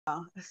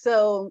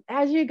So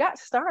as you got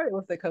started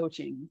with the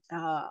coaching,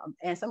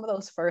 and some of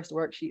those first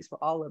worksheets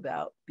were all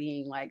about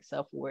being like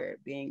self-aware,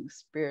 being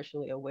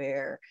spiritually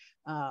aware,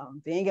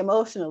 being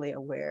emotionally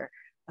aware.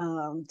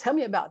 Tell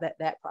me about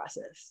that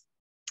process.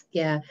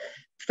 Yeah.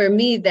 For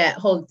me, that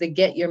whole the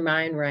get your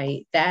mind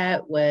right,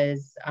 that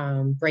was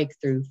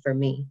breakthrough for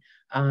me,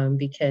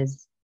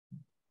 because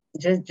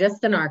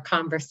just in our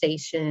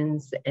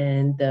conversations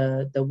and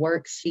the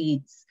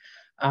worksheets,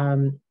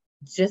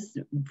 just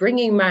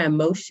bringing my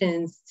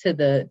emotions to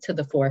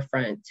the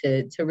forefront,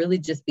 to really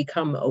just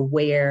become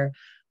aware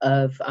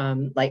of,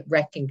 like,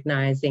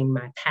 recognizing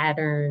my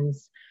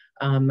patterns,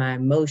 my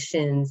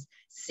emotions,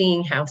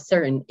 seeing how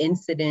certain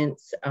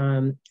incidents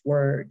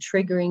were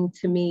triggering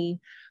to me,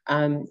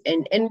 and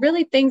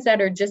really things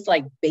that are just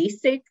like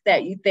basic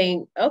that you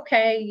think,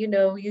 okay,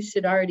 you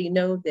should already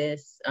know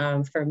this.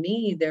 For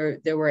me,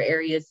 there were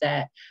areas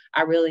that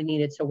I really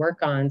needed to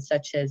work on,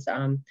 such as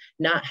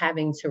not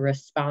having to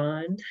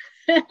respond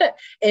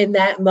in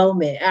that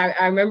moment.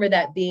 I remember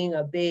that being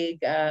a big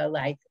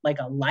like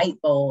a light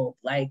bulb,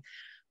 like,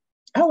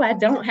 oh, I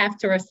don't have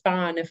to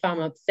respond if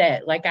I'm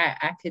upset. Like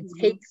I could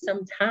take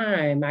some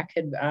time. I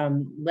could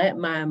let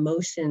my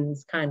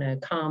emotions kind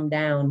of calm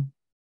down.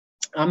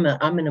 I'm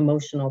an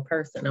emotional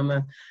person. I'm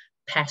a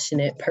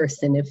passionate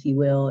person, if you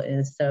will.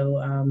 And so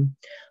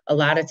a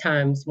lot of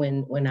times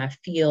when I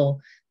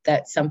feel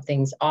that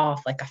something's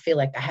off, like I feel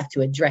like I have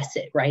to address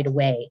it right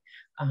away,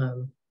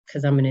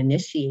 because I'm an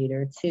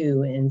initiator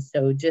too. And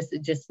so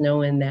just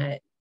knowing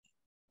that,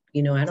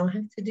 I don't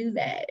have to do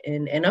that.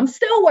 And I'm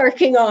still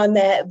working on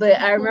that. But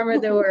I remember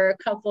there were a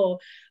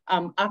couple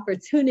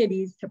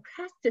opportunities to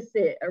practice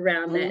it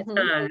around that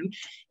time.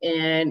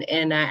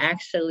 And I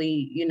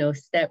actually,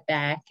 stepped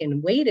back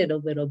and waited a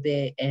little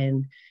bit.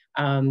 And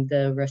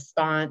the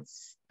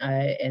response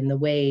and the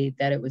way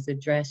that it was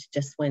addressed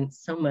just went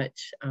so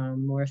much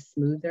more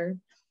smoother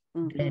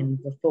than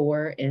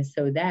before. And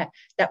so that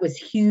was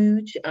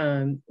huge.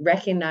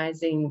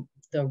 Recognizing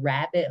the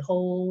rabbit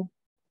hole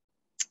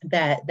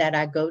that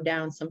I go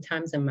down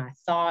sometimes in my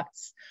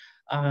thoughts,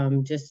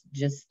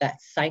 just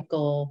that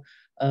cycle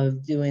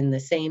of doing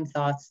the same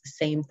thoughts,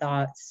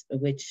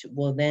 which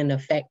will then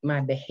affect my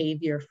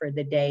behavior for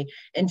the day,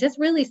 and just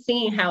really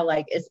seeing how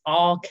like it's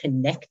all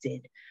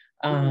connected.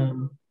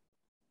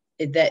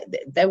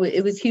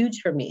 It was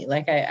huge for me.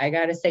 Like I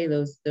gotta say,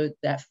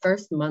 that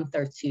first month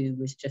or two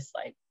was just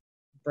like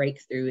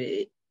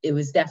breakthrough. It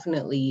was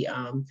definitely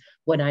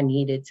what I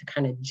needed to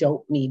kind of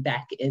jolt me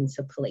back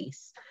into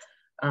place.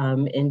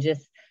 And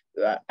just,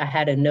 I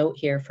had a note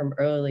here from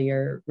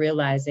earlier,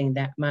 realizing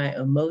that my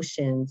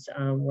emotions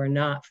were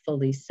not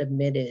fully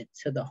submitted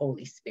to the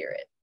Holy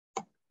Spirit.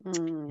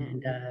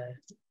 And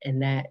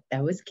that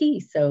was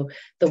key. So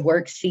the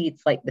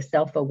worksheets, like the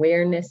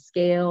self-awareness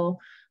scale,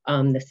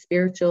 the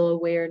spiritual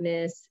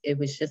awareness, it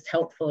was just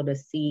helpful to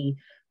see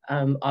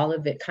all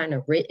of it kind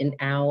of written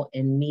out,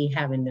 and me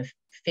having to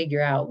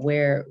figure out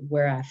where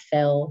I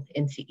fell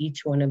into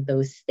each one of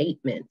those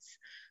statements.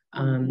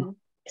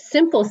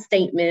 Simple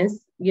statements,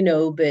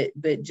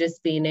 but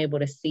just being able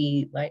to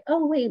see like,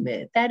 oh, wait a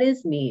minute, that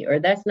is me, or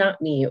that's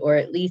not me, or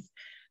at least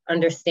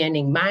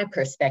understanding my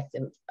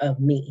perspective of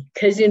me.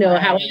 Because,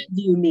 how I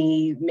view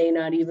me may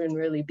not even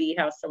really be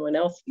how someone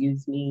else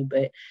views me,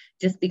 but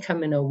just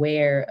becoming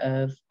aware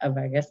of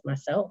I guess,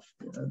 myself,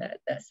 that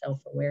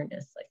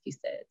self-awareness, like you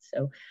said.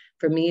 So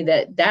for me,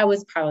 that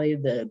was probably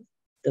the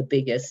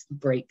biggest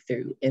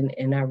breakthrough.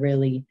 And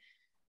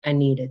I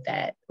needed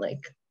that,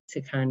 like,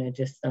 to kind of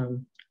just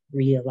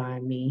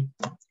realign me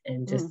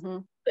and just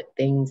put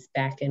things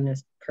back in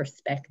this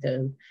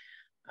perspective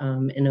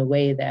in a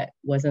way that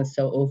wasn't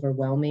so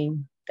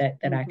overwhelming, that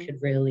I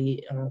could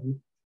really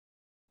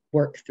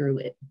work through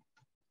it.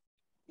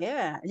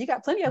 Yeah, you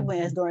got plenty of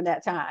wins during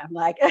that time.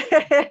 Like,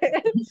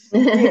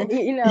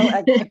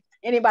 if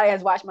anybody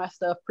has watched my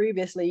stuff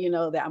previously, you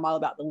know that I'm all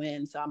about the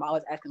wins. So I'm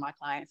always asking my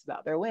clients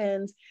about their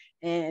wins.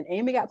 And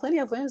Amy got plenty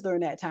of wins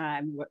during that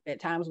time. At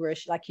times where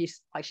she, like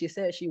she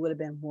said, she would have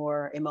been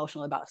more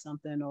emotional about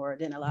something, or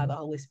didn't allow the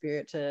Holy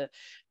Spirit to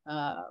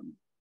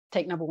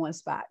take number one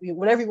spot,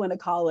 whatever you want to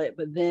call it.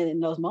 But then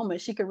in those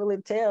moments, she could really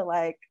tell,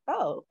 like,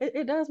 oh,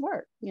 it does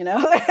work,